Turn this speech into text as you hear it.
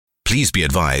Please be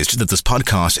advised that this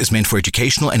podcast is meant for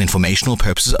educational and informational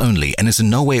purposes only and is in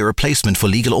no way a replacement for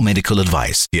legal or medical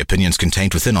advice. The opinions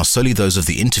contained within are solely those of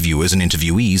the interviewers and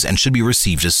interviewees and should be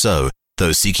received as so.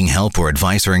 Those seeking help or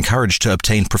advice are encouraged to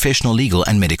obtain professional legal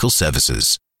and medical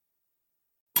services.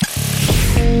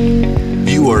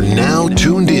 You are now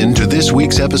tuned in to this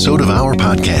week's episode of our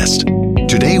podcast.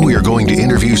 Today we are going to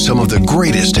interview some of the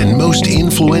greatest and most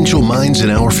influential minds in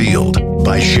our field.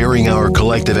 By sharing our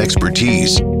collective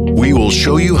expertise, we will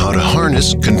show you how to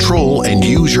harness, control, and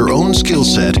use your own skill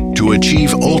set to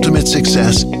achieve ultimate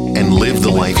success and live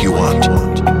the life you want.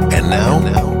 And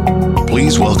now,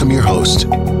 please welcome your host.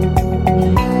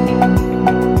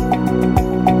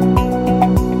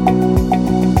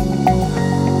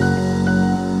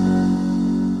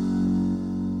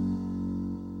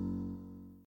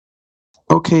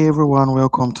 Okay, everyone,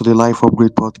 welcome to the Life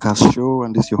Upgrade Podcast show,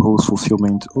 and this is your host,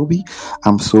 Fulfillment Obi.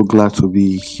 I'm so glad to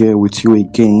be here with you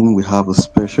again. We have a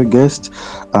special guest.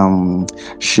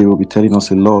 She will be telling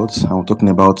us a lot. I'm talking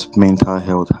about mental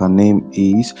health. Her name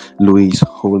is Louise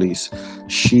Hollis.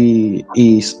 She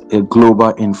is a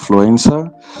global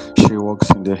influencer. She works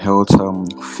in the health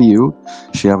field.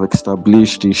 She has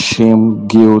established the shame,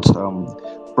 guilt,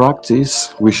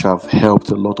 practice which have helped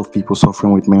a lot of people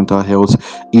suffering with mental health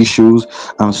issues,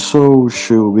 and so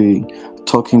she'll be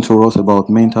talking to us about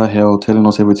mental health, telling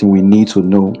us everything we need to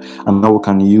know, and how we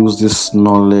can use this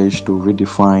knowledge to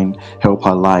redefine, help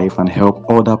our life, and help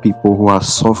other people who are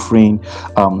suffering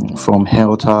from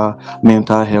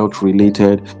mental health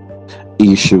related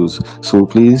issues. So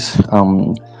please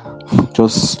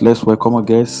just let's welcome our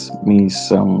guest,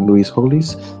 Miss Louise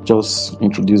Hollis. Just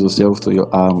introduce yourself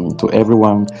to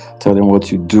everyone. Tell them what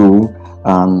you do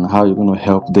and how you're going to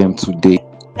help them today.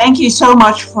 Thank you so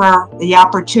much for the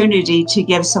opportunity to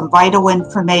give some vital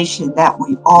information that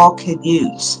we all can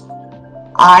use.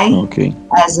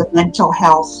 As a mental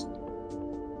health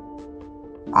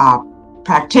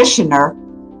practitioner,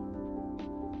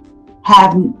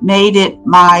 have made it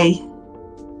my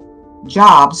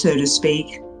job, so to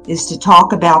speak, is to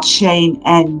talk about shame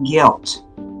and guilt.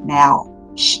 Now,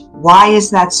 why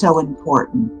is that so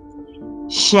important?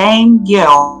 Shame,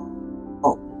 guilt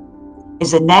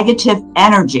is a negative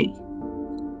energy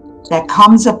that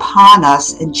comes upon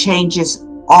us and changes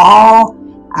all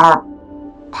our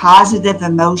positive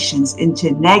emotions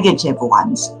into negative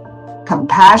ones.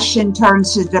 Compassion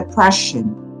turns to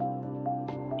depression.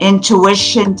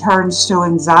 Intuition turns to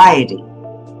anxiety.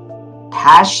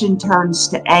 Passion turns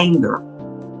to anger.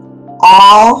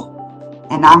 All,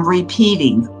 and I'm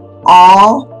repeating,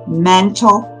 all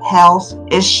mental health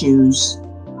issues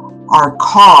are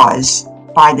caused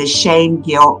by the shame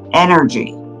guilt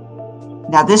energy.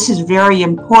 Now, this is very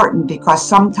important because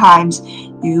sometimes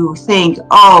you think,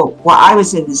 oh, well, I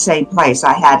was in the same place.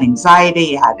 I had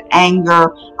anxiety, I had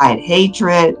anger, I had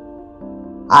hatred,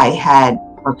 I had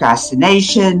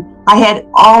procrastination. I had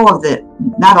all of the,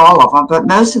 not all of them, but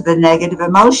most of the negative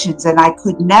emotions, and I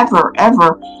could never,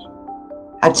 ever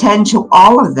attend to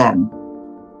all of them.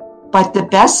 But the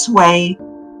best way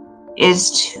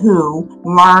is to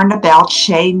learn about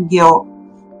shame guilt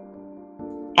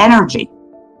energy,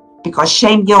 because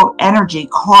shame guilt energy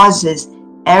causes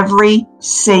every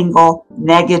single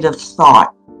negative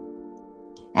thought.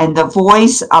 And the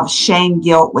voice of shame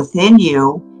guilt within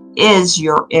you is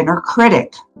your inner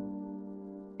critic.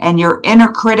 And your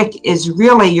inner critic is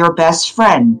really your best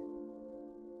friend.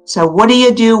 So what do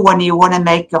you do when you want to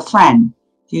make a friend?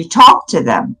 You talk to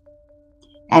them.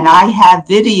 And I have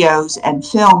videos and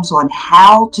films on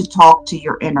how to talk to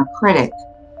your inner critic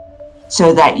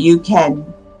so that you can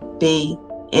be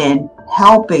in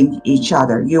helping each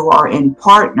other. You are in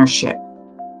partnership.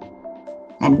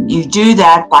 And you do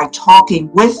that by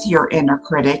talking with your inner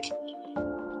critic.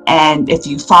 And if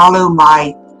you follow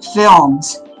my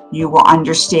films, you will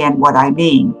understand what I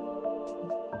mean.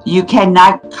 You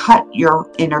cannot cut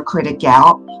your inner critic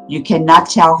out. You cannot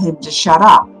tell him to shut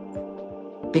up,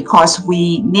 because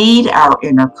we need our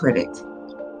inner critic.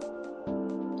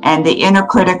 And the inner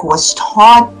critic was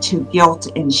taught to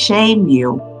guilt and shame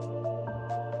you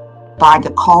by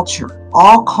the culture.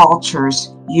 All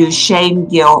cultures use shame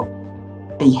guilt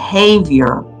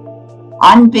behavior,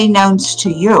 unbeknownst to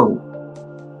you,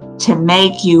 to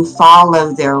make you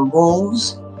follow their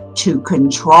rules, to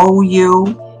control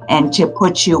you, and to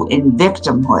put you in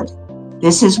victimhood.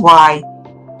 This is why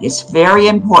it's very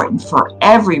important for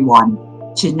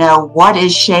everyone to know what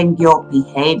is shame guilt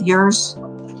behaviors.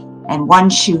 And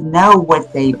once you know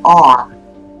what they are,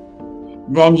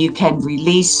 then you can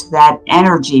release that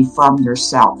energy from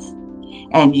yourself,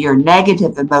 and your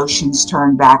negative emotions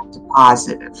turn back to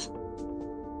positive.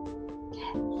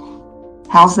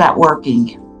 How's that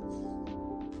working?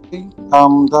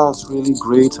 That's really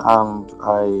great, and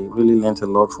I really learned a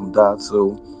lot from that.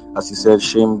 So, as you said,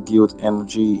 shame, guilt,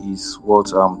 energy is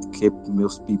what keep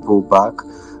most people back,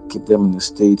 keep them in a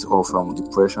state of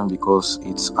depression because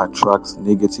it attracts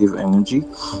negative energy,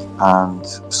 and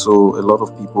so a lot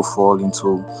of people fall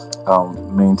into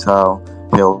mental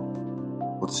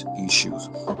health issues.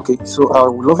 Okay, so I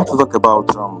would love you to talk about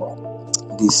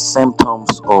the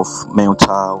symptoms of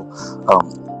mental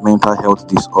health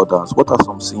disorders. What are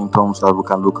some symptoms that we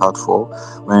can look out for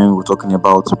when we're talking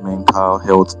about mental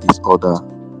health disorder?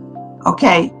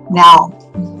 Okay, now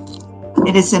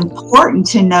it is important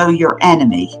to know your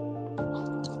enemy.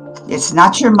 It's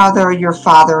not your mother or your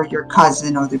father or your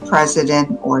cousin or the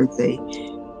president or the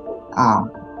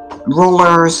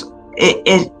rulers.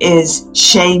 It is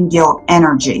shame, guilt,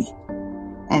 energy.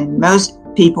 And most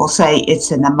people say it's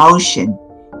an emotion.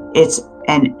 It's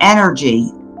an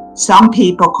energy. Some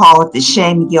people call it the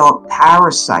shame, guilt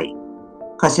parasite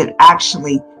because it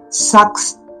actually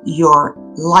sucks your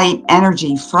light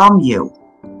energy from you.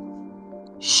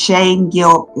 Shame,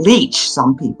 guilt, leech,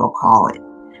 some people call it.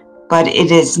 But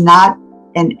it is not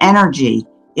an energy.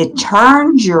 It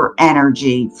turns your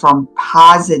energy from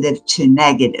positive to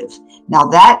negative. Now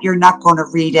that you're not going to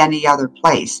read any other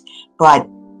place, but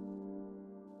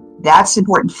that's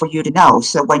important for you to know.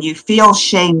 So when you feel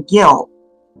shame, guilt,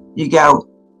 you go,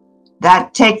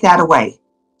 take that away.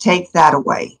 Take that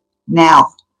away.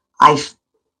 Now,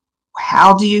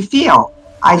 how do you feel?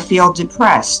 I feel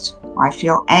depressed. Or I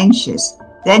feel anxious.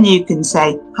 Then you can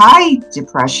say, hi,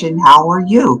 depression, how are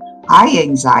you? Hi,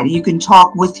 anxiety. You can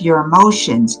talk with your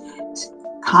emotions.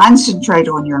 Concentrate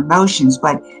on your emotions,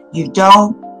 but you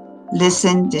don't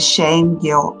listen to shame,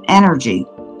 guilt, energy.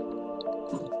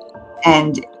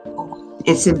 And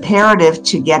it's imperative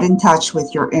to get in touch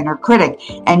with your inner critic.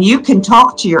 And you can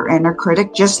talk to your inner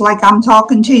critic just like I'm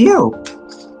talking to you.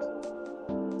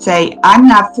 Say, I'm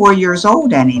not 4 years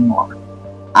old anymore.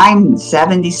 I'm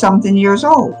 70-something years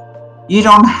old. You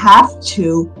don't have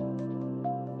to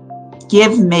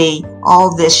give me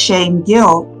all this shame,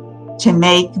 guilt to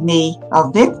make me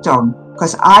a victim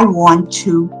because I want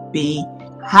to be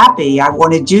happy. I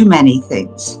want to do many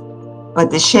things.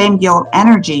 But the shame, guilt,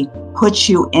 energy puts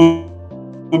you in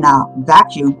a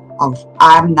vacuum of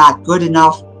I'm not good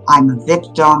enough, I'm a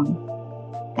victim,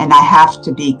 and I have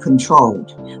to be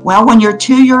controlled. Well, when you're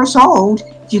 2 years old,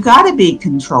 you got to be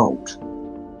controlled.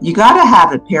 You got to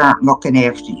have a parent looking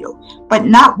after you, but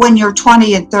not when you're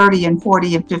 20 and 30 and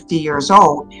 40 and 50 years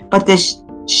old. But this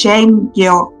shame,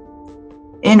 guilt,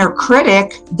 inner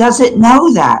critic doesn't know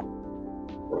that.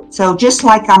 So just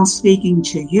like I'm speaking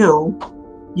to you,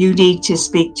 you need to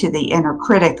speak to the inner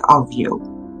critic of you.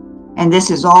 And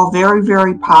this is all very,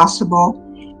 very possible.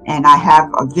 And I have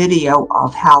a video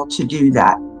of how to do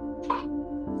that.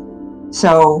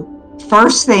 So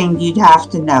first thing you'd have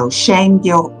to know, shame,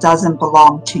 guilt doesn't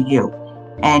belong to you.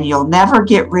 And you'll never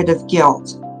get rid of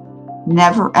guilt.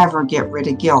 Never, ever get rid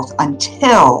of guilt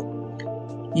until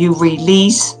you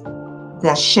release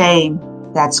the shame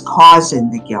that's causing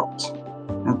the guilt.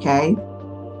 Okay?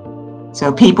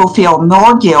 So people feel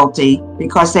more guilty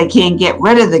because they can't get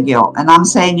rid of the guilt. And I'm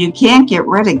saying you can't get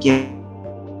rid of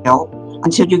guilt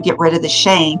until you get rid of the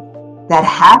shame that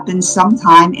happened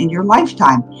sometime in your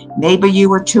lifetime. Maybe you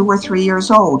were 2 or 3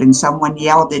 years old and someone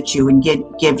yelled at you and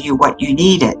give you what you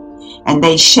needed and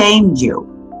they shamed you.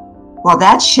 Well,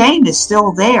 that shame is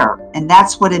still there, and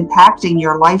that's what impacting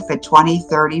your life at 20,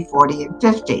 30, 40, and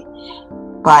 50.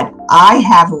 But I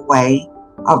have a way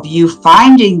of you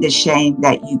finding the shame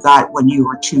that you got when you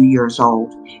were 2 years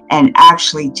old and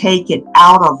actually take it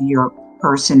out of your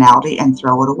personality and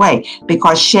throw it away.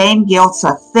 Because shame, guilt's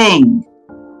a thing.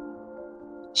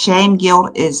 Shame,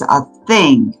 guilt is a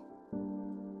thing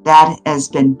that has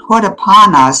been put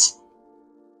upon us,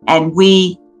 and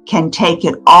we can take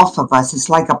it off of us. It's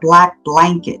like a black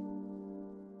blanket.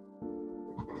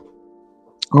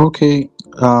 Okay,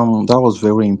 that was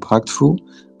very impactful,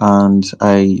 and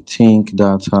I think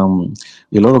that a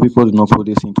lot of people do not put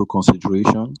this into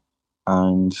consideration,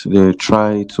 and they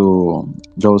try to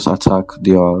just attack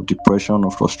their depression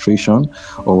or frustration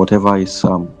or whatever is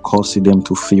causing them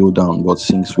to feel down. But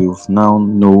since we've now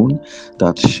known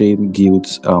that shame,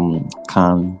 guilt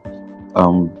can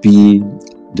be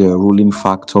the ruling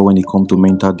factor when it comes to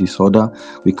mental disorder,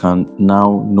 we can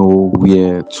now know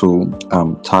where to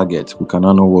target. We can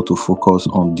now know what to focus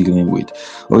on dealing with.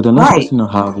 Oh, the next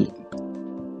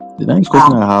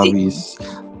question I have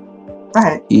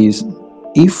is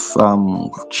if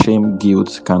shame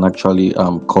guilt can actually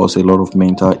cause a lot of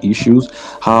mental issues,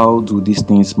 how do these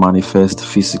things manifest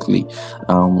physically?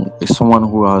 Is someone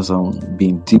who has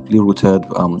been deeply rooted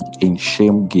in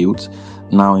shame guilt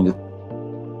now in the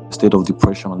state of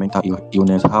depression or mental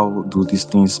illness, how do these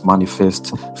things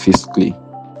manifest physically?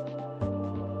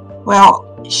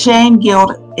 Well, shame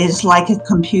guilt is like a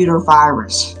computer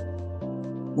virus.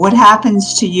 What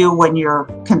happens to you when your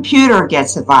computer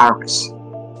gets a virus?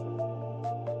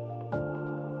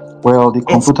 Well, the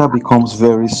computer becomes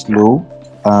very slow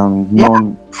and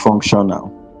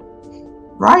non-functional.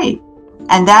 Right.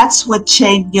 And that's what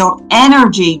shame guilt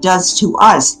energy does to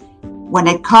us.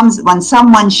 When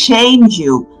someone shames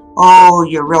you, oh,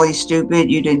 you're really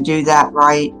stupid, you didn't do that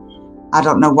right, I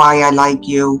don't know why I like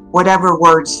you, whatever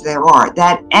words there are,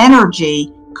 that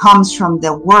energy comes from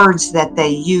the words that they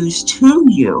use to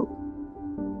you.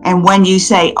 And when you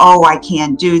say, oh, I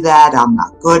can't do that, I'm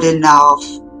not good enough,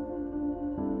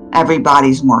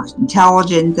 everybody's more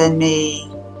intelligent than me,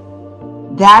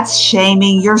 that's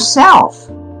shaming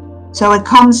yourself. So it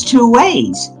comes two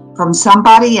ways, from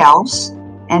somebody else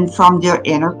and from your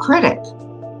inner critic.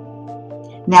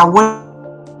 Now, what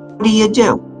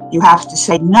do? You have to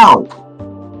say no.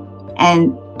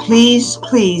 And please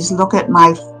look at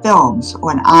my films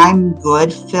on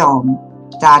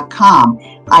I'mGoodFilm.com.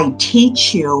 I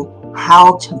teach you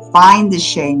how to find the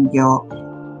shame guilt,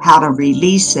 how to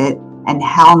release it, and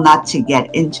how not to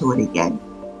get into it again.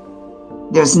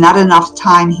 There's not enough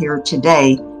time here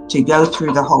today to go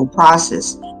through the whole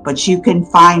process, but you can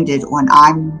find it on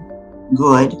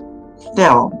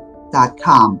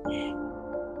I'mGoodFilm.com.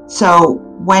 So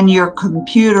when your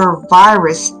computer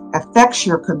virus affects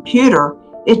your computer,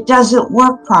 it doesn't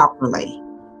work properly.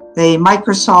 The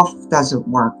Microsoft doesn't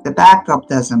work. The backup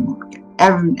doesn't work.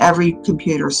 Every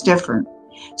computer is different.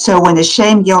 So when the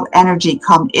shame guilt energy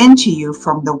come into you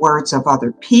from the words of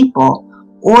other people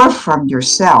or from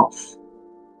yourself,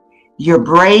 your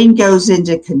brain goes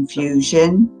into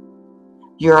confusion.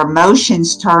 Your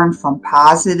emotions turn from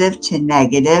positive to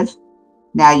negative.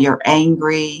 Now you're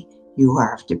angry, you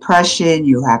have depression,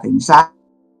 you have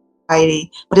anxiety,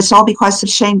 but it's all because of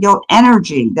shame guilt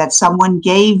energy that someone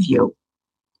gave you.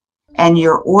 And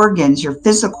your organs, your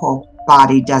physical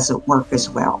body doesn't work as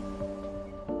well.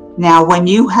 Now, when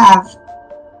you have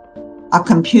a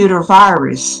computer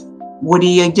virus, what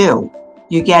do?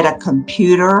 You get a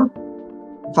computer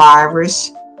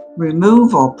virus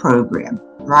removal program,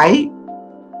 right?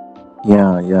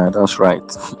 Yeah, that's right.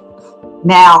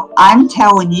 Now, I'm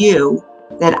telling you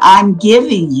that I'm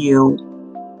giving you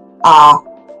a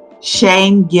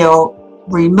shame guilt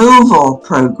removal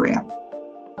program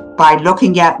by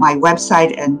looking at my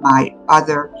website and my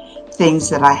other things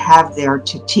that I have there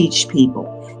to teach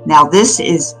people. Now, this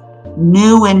is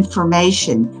new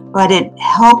information, but it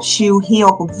helps you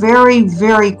heal very,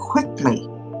 very quickly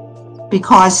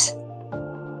because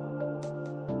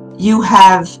you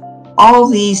have all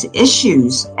these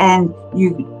issues and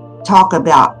you talk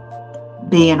about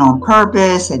being on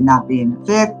purpose and not being a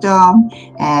victim,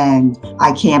 and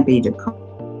I can't be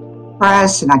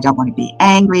depressed and I don't want to be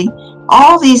angry,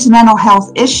 all these mental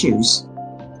health issues.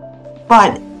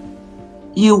 But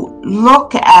you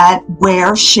look at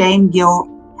where shame guilt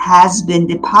has been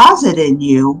deposited in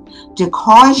you to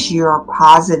cause your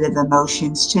positive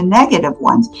emotions to negative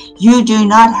ones. You do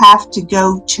not have to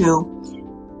go to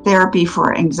therapy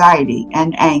for anxiety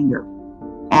and anger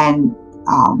and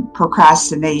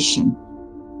procrastination.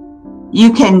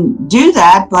 You can do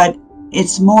that, but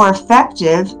it's more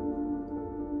effective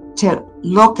to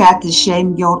look at the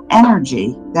shame guilt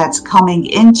energy that's coming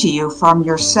into you from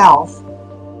yourself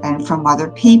and from other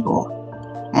people.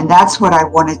 And that's what I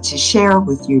wanted to share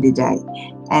with you today.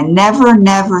 And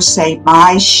never say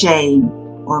my shame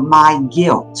or my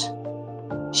guilt.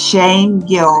 Shame,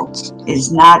 guilt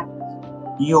is not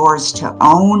yours to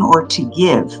own or to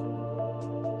give.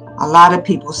 A lot of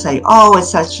people say, oh,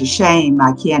 it's such a shame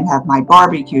I can't have my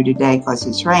barbecue today because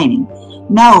it's raining.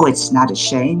 No, it's not a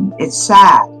shame. It's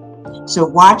sad. So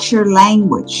watch your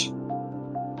language.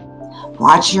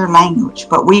 Watch your language.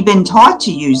 But we've been taught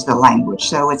to use the language,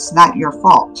 so it's not your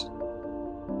fault.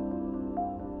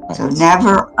 So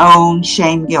never own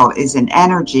shame guilt. Is an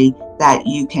energy that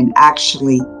you can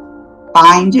actually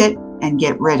find it and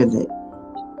get rid of it.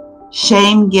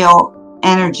 Shame guilt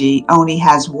energy only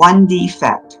has one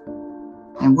defect.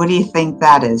 And what do you think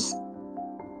that is?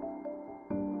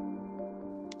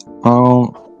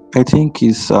 I think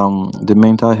it's the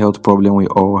mental health problem we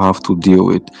all have to deal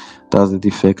with. That's the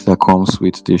defect that comes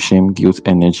with the shame guilt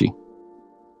energy.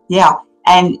 Yeah,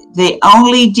 and the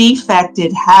only defect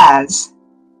it has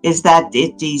is that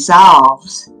it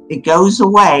dissolves, it goes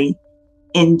away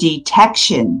in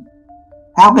detection.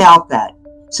 How about that?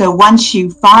 So once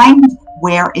you find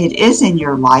where it is in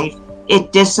your life,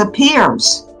 it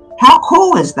disappears. How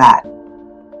cool is that?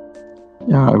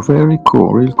 Yeah, very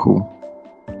cool, really cool.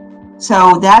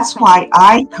 So that's why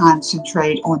I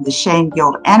concentrate on the shame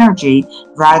guilt energy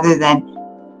rather than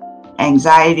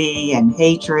anxiety and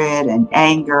hatred and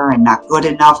anger and not good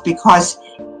enough, because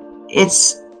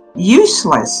it's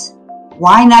useless.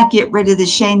 Why not get rid of the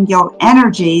shame guilt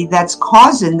energy that's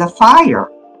causing the fire?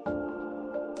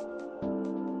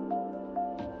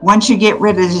 Once you get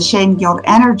rid of the shame guilt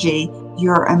energy,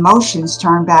 your emotions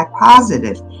turn back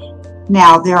positive.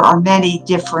 Now, there are many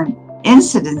different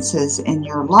incidences in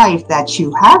your life that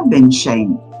you have been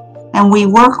shamed, and we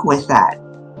work with that.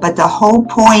 But the whole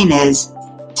point is,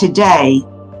 today,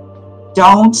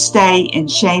 don't stay in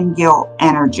shame guilt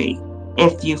energy.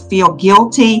 If you feel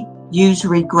guilty, use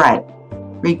regret.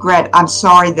 Regret, I'm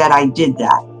sorry that I did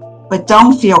that. But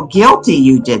don't feel guilty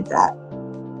you did that.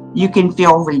 You can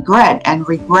feel regret, and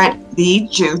regret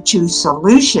leads you to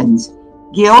solutions.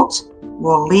 Guilt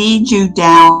will lead you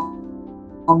down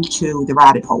to the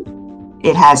rabbit hole.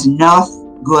 It has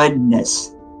no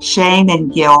goodness. Shame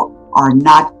and guilt are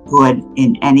not good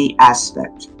in any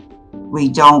aspect. We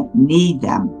don't need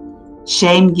them.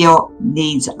 Shame guilt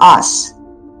needs us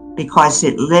because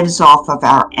it lives off of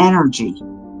our energy.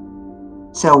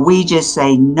 So we just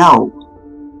say no.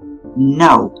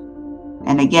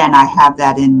 And again, I have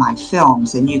that in my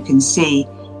films, and you can see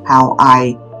how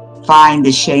I find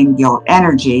the shame guilt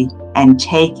energy and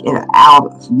take it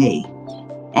out of me.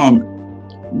 And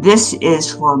this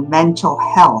is for mental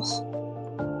health.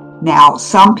 Now,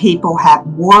 some people have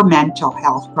more mental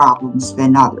health problems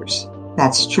than others.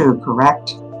 That's true,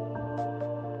 correct?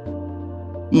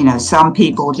 You know, some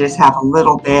people just have a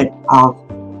little bit of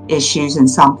issues, and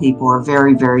some people are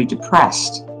very, very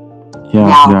depressed.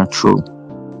 Yeah, true.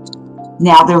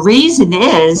 Now, the reason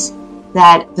is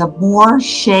that the more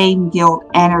shame guilt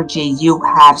energy you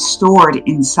have stored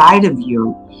inside of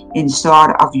you,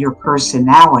 inside of your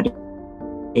personality,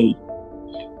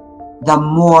 the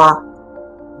more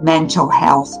mental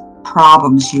health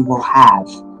problems you will have,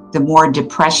 the more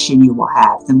depression you will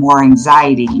have, the more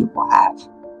anxiety you will have.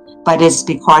 But it's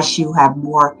because you have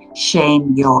more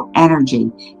shame guilt energy.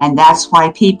 And that's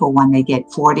why people, when they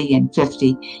get 40 and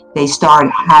 50, they start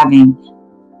having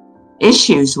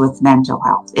issues with mental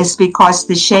health. It's because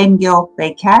the shame guilt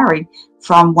they carried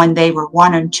from when they were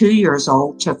 1 and 2 years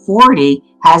old to 40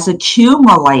 has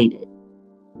accumulated.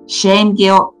 Shame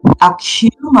guilt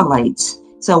accumulates.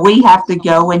 So we have to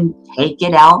go and take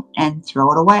it out and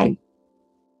throw it away.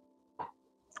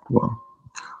 Wow.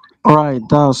 All right,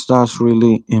 that's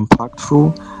really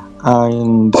impactful.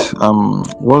 And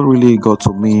what really got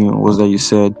to me was that you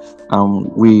said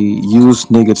we use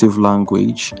negative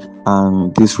language,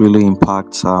 and this really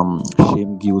impacts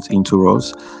shame guilt into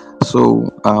us. So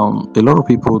a lot of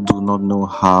people do not know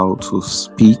how to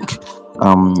speak.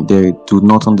 They do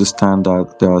not understand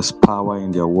that there's power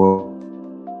in their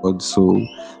words, so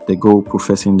they go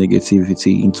professing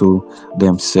negativity into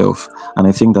themselves. And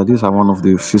I think that these are one of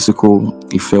the physical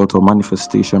effect or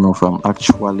manifestation of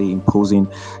actually imposing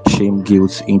shame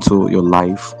guilt into your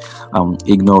life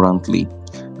ignorantly.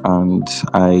 And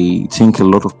I think a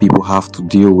lot of people have to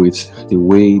deal with the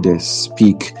way they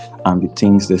speak and the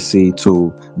things they say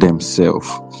to themselves.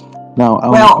 Now, I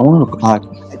want to add.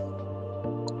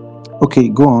 Okay,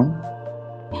 go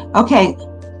on. Okay,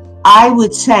 I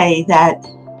would say that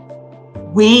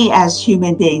we as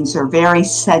human beings are very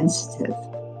sensitive.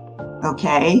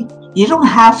 Okay? You don't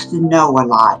have to know a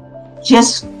lot.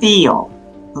 Just feel.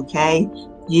 Okay?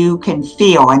 You can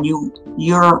feel, and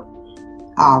your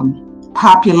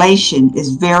population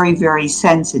is very, very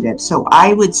sensitive. So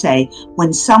I would say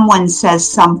when someone says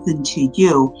something to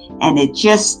you and it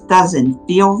just doesn't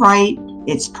feel right,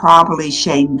 it's probably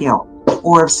shame guilt.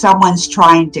 Or if someone's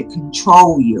trying to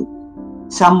control you,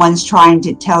 someone's trying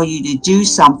to tell you to do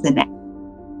something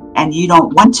and you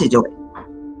don't want to do it,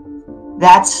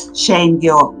 that's shame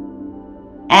guilt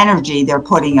energy they're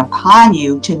putting upon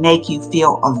you to make you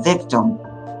feel a victim.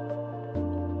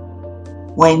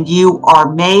 When you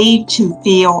are made to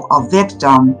feel a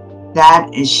victim,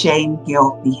 that is shame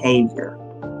guilt behavior.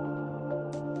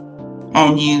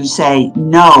 And you say,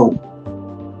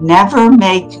 no, never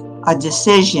make a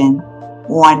decision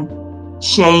on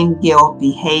shame guilt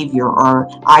behavior, or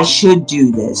I should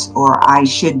do this, or I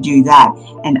should do that,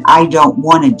 and I don't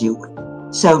want to do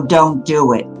it, so don't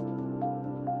do it.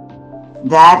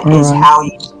 That is how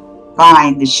you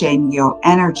find the shame guilt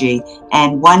energy.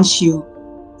 And once you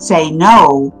say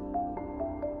no,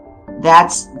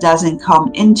 that doesn't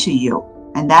come into you.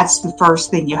 And that's the first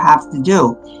thing you have to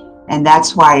do. And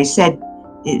that's why I said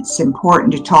it's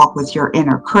important to talk with your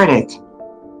inner critic.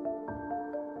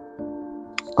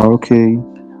 Okay,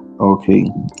 okay,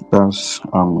 that's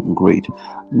great.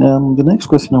 Now, the next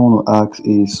question I want to ask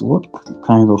is, what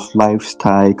kind of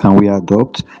lifestyle can we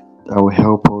adopt that will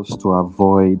help us to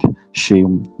avoid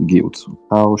shame, guilt?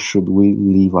 How should we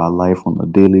live our life on a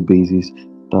daily basis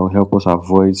that will help us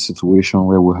avoid situation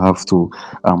where we have to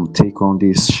take on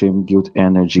this shame, guilt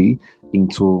energy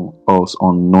into us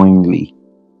unknowingly?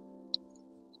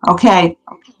 Okay,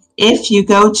 if you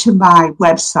go to my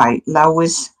website,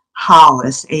 Lois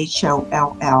Hollis, HOLLIS.com,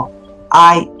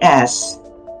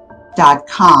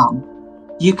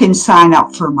 you can sign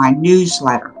up for my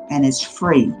newsletter, and it's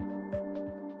free.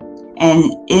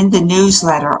 And in the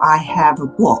newsletter, I have a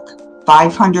book,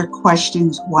 500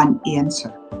 Questions, One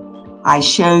Answer. I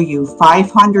show you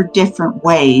 500 different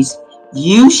ways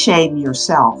you shame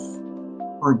yourself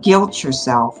or guilt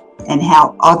yourself, and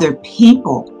how other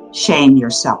people shame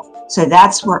yourself. So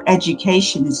that's where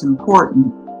education is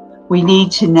important. We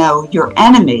need to know your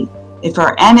enemy. If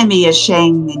our enemy is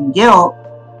shame and guilt,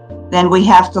 then we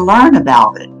have to learn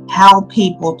about it, how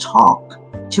people talk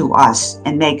to us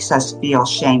and makes us feel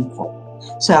shameful.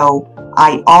 So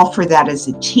I offer that as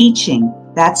a teaching.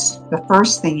 That's the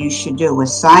first thing you should do,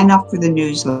 is sign up for the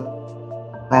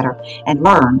newsletter and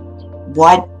learn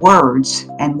what words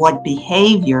and what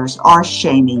behaviors are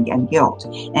shaming and guilt.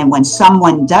 And when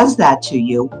someone does that to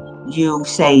you, you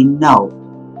say no.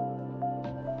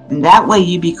 And that way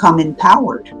you become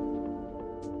empowered.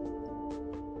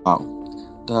 Wow,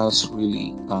 that's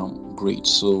really great.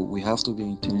 So we have to be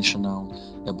intentional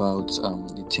about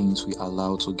the things we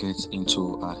allow to get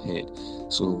into our head.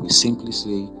 So we simply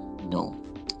say no.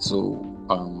 So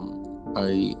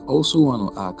I also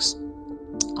want to ask,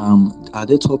 are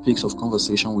there topics of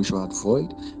conversation we should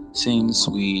avoid? Since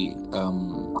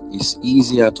it's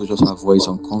easier to just avoid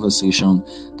some conversation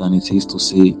than it is to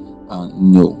say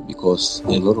no, because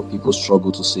a lot of people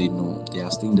struggle to say no. They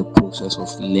are still in the process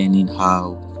of learning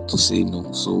how to say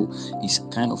no. So it's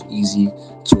kind of easy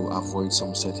to avoid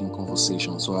some certain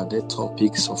conversations. So are there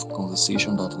topics of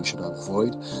conversation that we should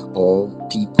avoid, or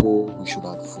people we should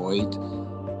avoid?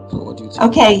 So what do you think?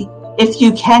 Okay, if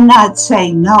you cannot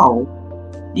say no,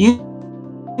 you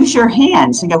use your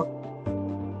hands and go,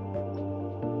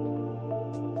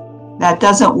 that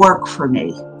doesn't work for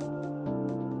me.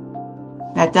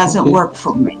 That doesn't work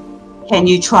for me. Can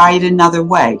you try it another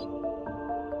way?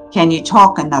 Can you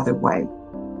talk another way?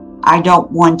 I don't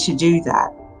want to do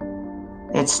that.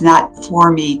 It's not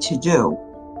for me to do.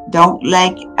 Don't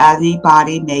let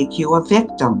anybody make you a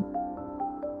victim.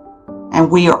 And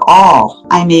we are all,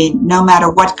 no matter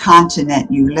what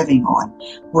continent you're living on,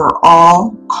 we're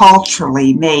all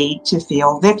culturally made to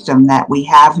feel victim, that we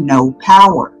have no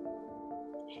power.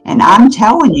 And I'm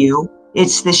telling you,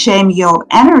 it's the shame guilt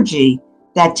energy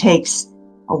that takes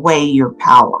away your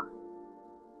power.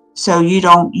 So you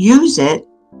don't use it,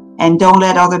 and don't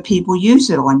let other people use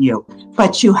it on you.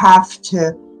 But you have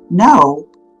to know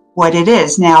what it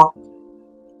is. Now,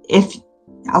 if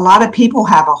a lot of people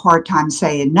have a hard time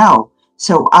saying no,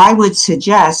 so I would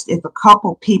suggest if a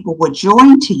couple people would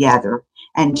join together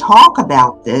and talk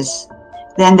about this,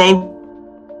 then they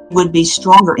would be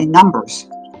stronger in numbers.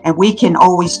 And we can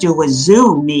always do a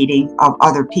Zoom meeting of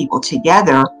other people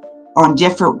together on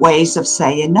different ways of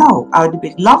saying no. I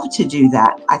would love to do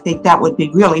that. I think that would be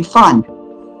really fun.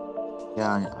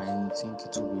 Yeah, I think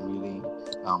it will be really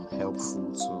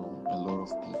helpful to a lot of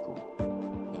people.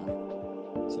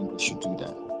 Yeah, I think we should do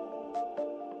that.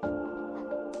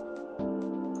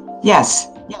 Yes,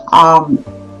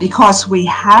 because we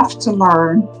have to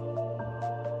learn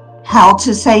how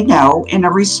to say no in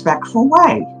a respectful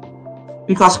way,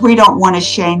 because we don't want to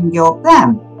shame guilt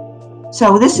them.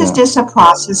 So this is just a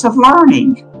process of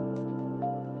learning.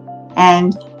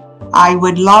 And I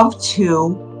would love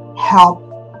to help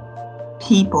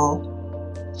people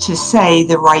to say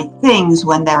the right things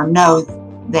when they're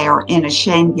in a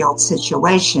shame guilt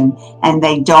situation and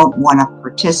they don't want to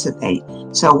participate.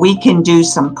 So we can do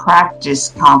some practice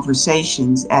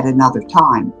conversations at another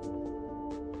time.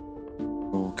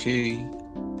 Okay,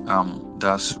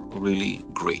 that's really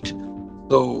great.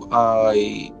 So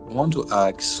I want to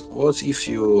ask, what if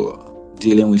you're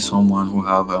dealing with someone who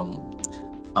have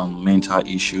mental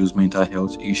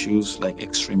health issues, like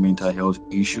extreme mental health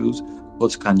issues?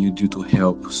 What can you do to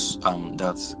help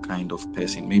that kind of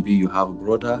person? Maybe you have a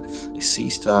brother, a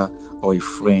sister, or a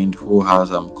friend who has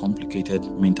complicated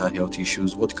mental health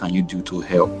issues. What can you do to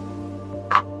help?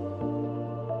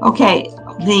 Okay,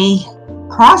 the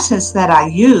process that I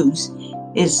use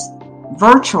is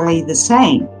virtually the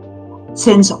same.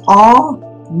 Since all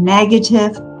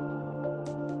negative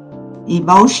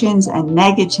emotions and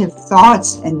negative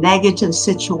thoughts and negative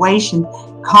situations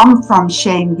come from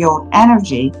shame, guilt,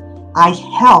 energy, I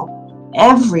help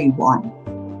everyone,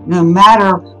 no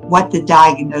matter what the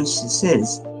diagnosis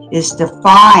is to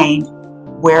find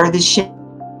where the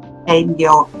shame,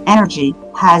 guilt, energy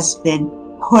has been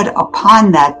put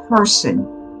upon that person.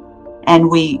 And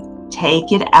we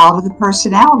take it out of the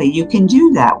personality. You can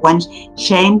do that when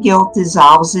shame, guilt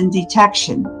dissolves in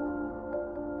detection.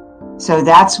 So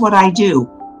that's what I do.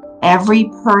 Every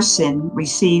person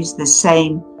receives the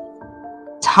same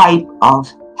type of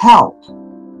help.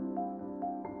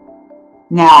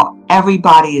 Now,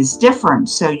 everybody is different,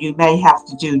 so you may have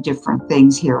to do different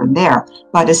things here and there.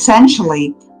 But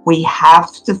essentially, we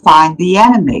have to find the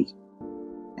enemy.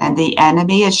 And the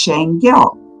enemy is shame,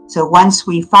 guilt. So once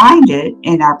we find it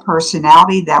in our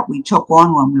personality that we took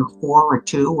on when we were 4 or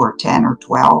 2 or 10 or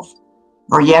 12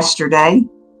 or yesterday,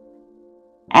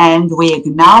 and we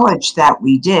acknowledge that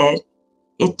we did,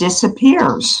 it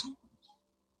disappears.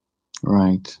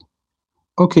 Right.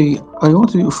 Okay, I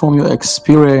want to from your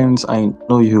experience. I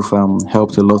know you've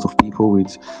helped a lot of people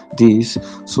with this.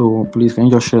 So please, can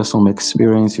you just share some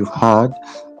experience you've had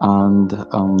and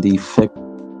the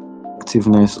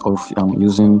effectiveness of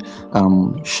using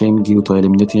shame guilt or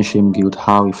eliminating shame guilt,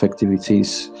 how effective it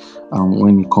is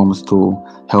when it comes to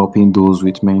helping those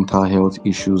with mental health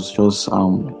issues? Just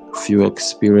few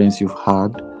experience you've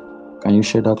had. Can you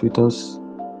share that with us?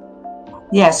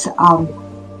 Yes,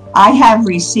 I have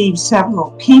received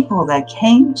several people that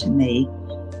came to me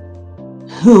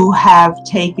who have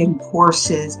taken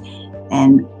courses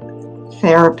and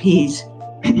therapies,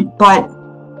 but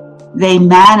they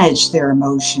manage their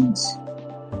emotions.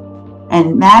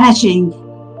 And managing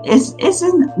is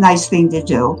a nice thing to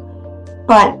do,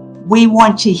 but we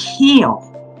want to heal.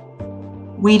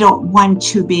 We don't want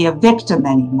to be a victim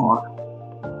anymore.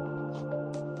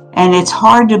 And it's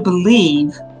hard to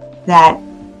believe that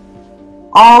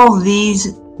all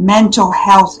these mental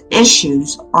health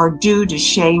issues are due to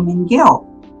shame and guilt.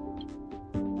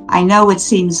 I know it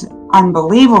seems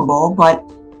unbelievable, but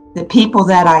the people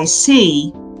that I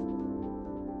see,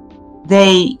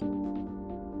 they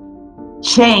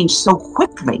change so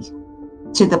quickly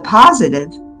to the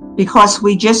positive because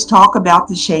we just talk about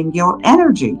the shame, guilt,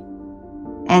 energy.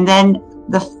 And then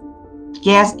the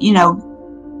gas,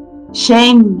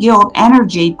 shame, guilt,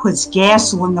 energy puts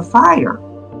gas on the fire.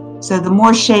 So the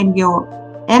more shame, guilt,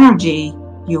 energy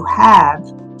you have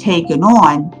taken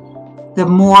on, the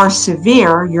more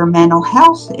severe your mental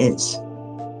health is.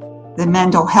 The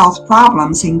mental health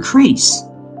problems increase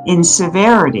in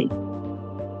severity.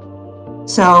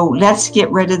 So let's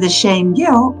get rid of the shame,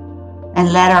 guilt,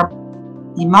 and let our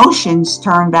emotions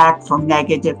turn back from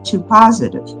negative to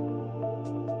positive.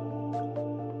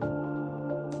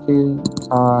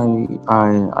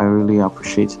 I really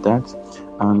appreciate that,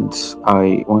 and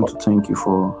I want to thank you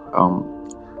for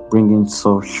bringing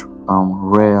such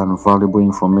rare and valuable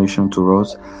information to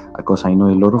us, because I know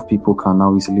a lot of people can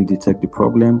now easily detect the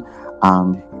problem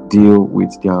and deal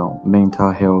with their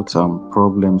mental health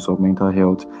problems or mental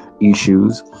health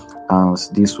issues, as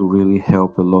this will really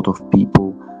help a lot of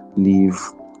people live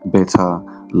better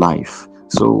life.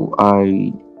 So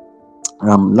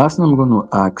last thing I'm going to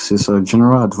ask is a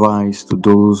general advice to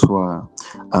those who are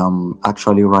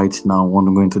actually right now want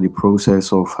to go into the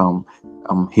process of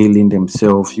healing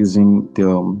themselves using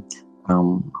the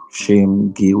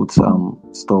shame, guilt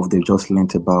stuff they just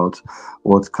learned about.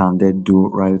 What can they do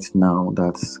right now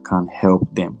that can help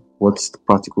them? What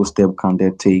practical step can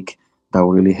they take that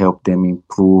will really help them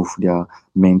improve their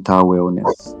mental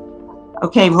wellness?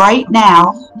 Okay, right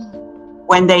now,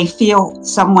 when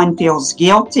someone feels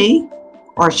guilty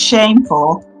or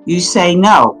shameful, you say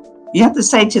no. You have to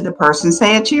say to the person,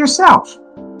 say it to yourself.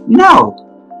 No.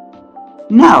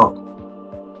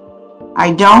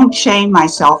 I don't shame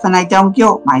myself and I don't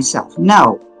guilt myself.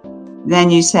 No. Then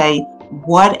you say,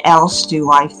 what else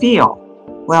do I feel?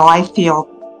 Well, I feel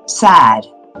sad.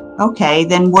 Okay,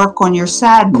 then work on your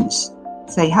sadness.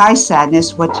 Say, hi,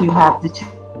 sadness, what do you have to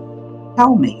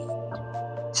tell me?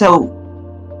 So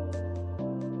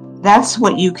that's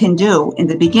what you can do in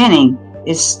the beginning,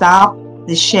 is stop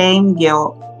the shame,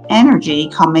 guilt, energy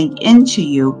coming into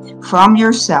you from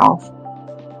yourself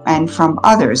and from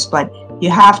others. But you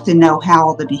have to know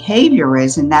how the behavior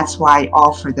is, and that's why I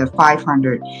offer the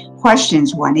 500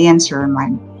 questions, one answer in my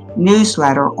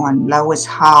newsletter on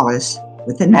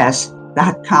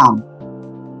LoisHollis.com.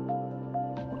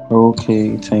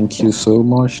 Okay, thank you so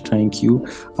much. Thank you.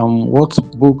 What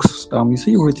books? You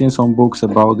say you've written some books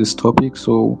about this topic.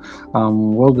 So,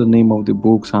 what's the name of the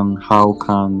books and how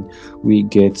can we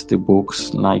get the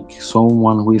books? Like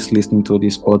someone who is listening to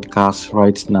this podcast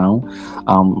right now,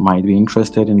 might be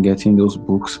interested in getting those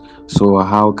books. So,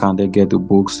 how can they get the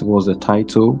books? What's the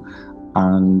title,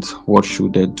 and what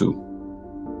should they do?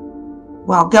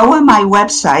 Well, go on my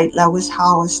website,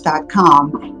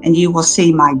 loishollis.com, and you will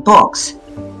see my books.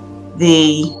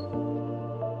 The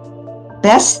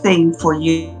best thing for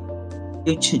you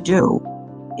to do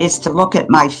is to look at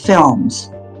my films.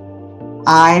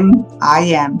 I'm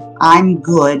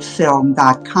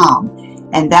goodfilm.com,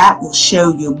 and that will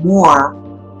show you more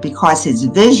because it's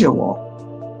visual.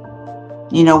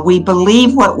 You know, we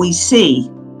believe what we see.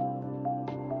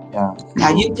 Yeah. Now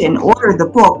you can order the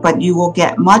book, but you will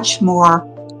get much more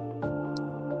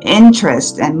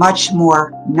interest and much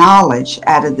more knowledge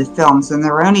out of the films, and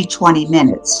they're only 20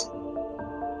 minutes.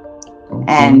 Okay.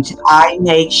 And I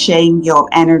make shame, guilt,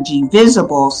 energy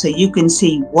visible so you can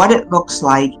see what it looks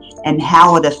like and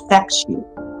how it affects you.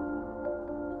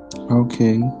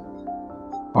 Okay.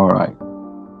 All right.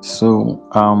 So,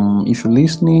 if you're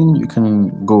listening, you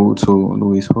can go to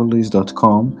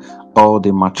loishollis.com. All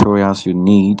the materials you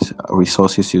need,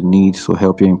 resources you need to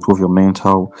help you improve your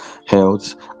mental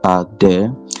health are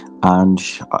there. And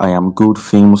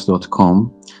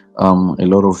iamgoodfilms.com. A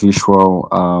lot of visual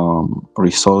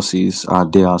resources are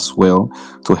there as well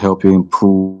to help you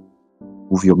improve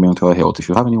your mental health. If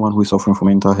you have anyone who is suffering from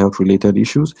mental health related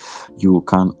issues, you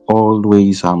can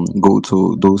always go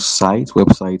to those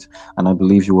websites, and I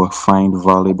believe you will find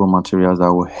valuable materials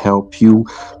that will help you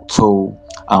to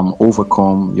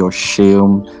overcome your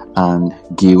shame and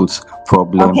guilt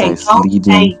problem Okay, that's don't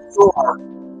leading. say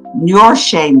your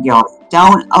shame, guilt.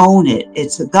 Don't own it.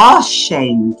 It's the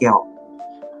shame, guilt.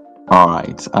 All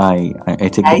right, I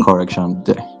take the correction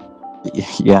there.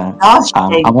 Yeah, The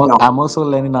shame, guilt. I'm also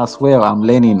learning as well. I'm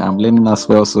learning as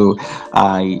well. So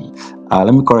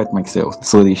let me correct myself.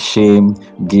 So the shame,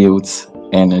 guilt,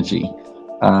 energy.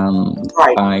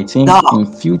 Right. I think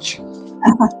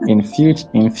in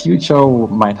future we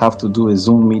might have to do a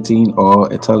Zoom meeting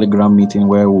or a Telegram meeting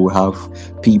where we'll have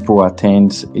people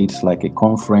attend. It's like a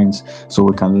conference, so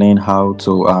we can learn how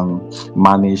to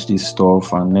manage this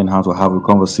stuff and learn how to have a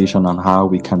conversation on how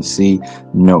we can say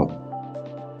no.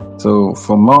 So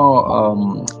for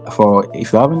more,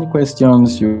 if you have any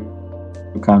questions, you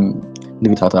can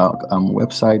leave it at our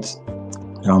website,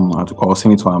 or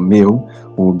send it to our mail.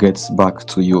 We'll get back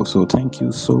to you. So thank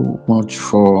you so much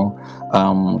for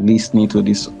listening to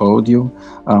this audio.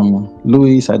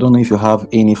 Louis, I don't know if you have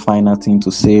any final thing to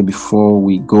say before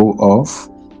we go off.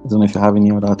 I don't know if you have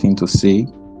any other thing to say.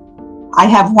 I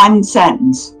have one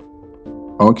sentence.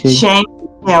 Okay. Shame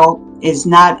and guilt is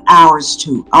not ours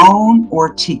to own or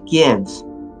to give.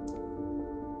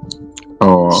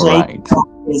 All Shame right.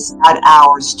 is not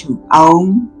ours to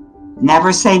own.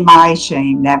 Never say my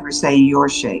shame. Never say your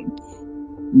shame.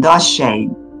 The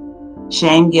shame.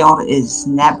 Shame, guilt is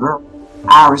never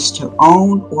ours to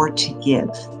own or to give.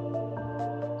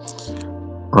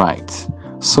 Right.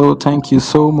 So thank you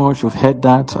so much. You've heard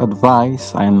that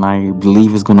advice, and I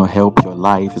believe it's going to help your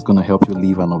life. It's going to help you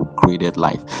live an upgraded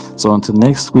life. So until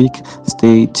next week,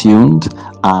 stay tuned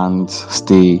and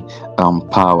stay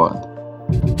empowered.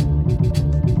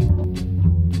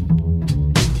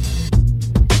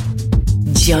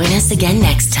 Join us again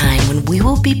next time when we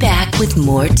will be back with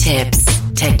more tips,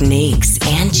 techniques,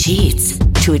 and cheats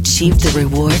to achieve the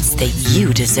rewards that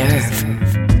you deserve.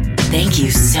 Thank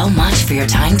you so much for your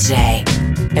time today.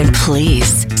 And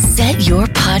please set your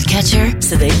podcatcher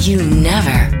so that you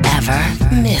never,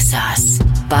 ever miss us.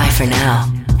 Bye for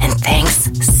now. And thanks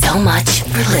so much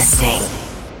for listening.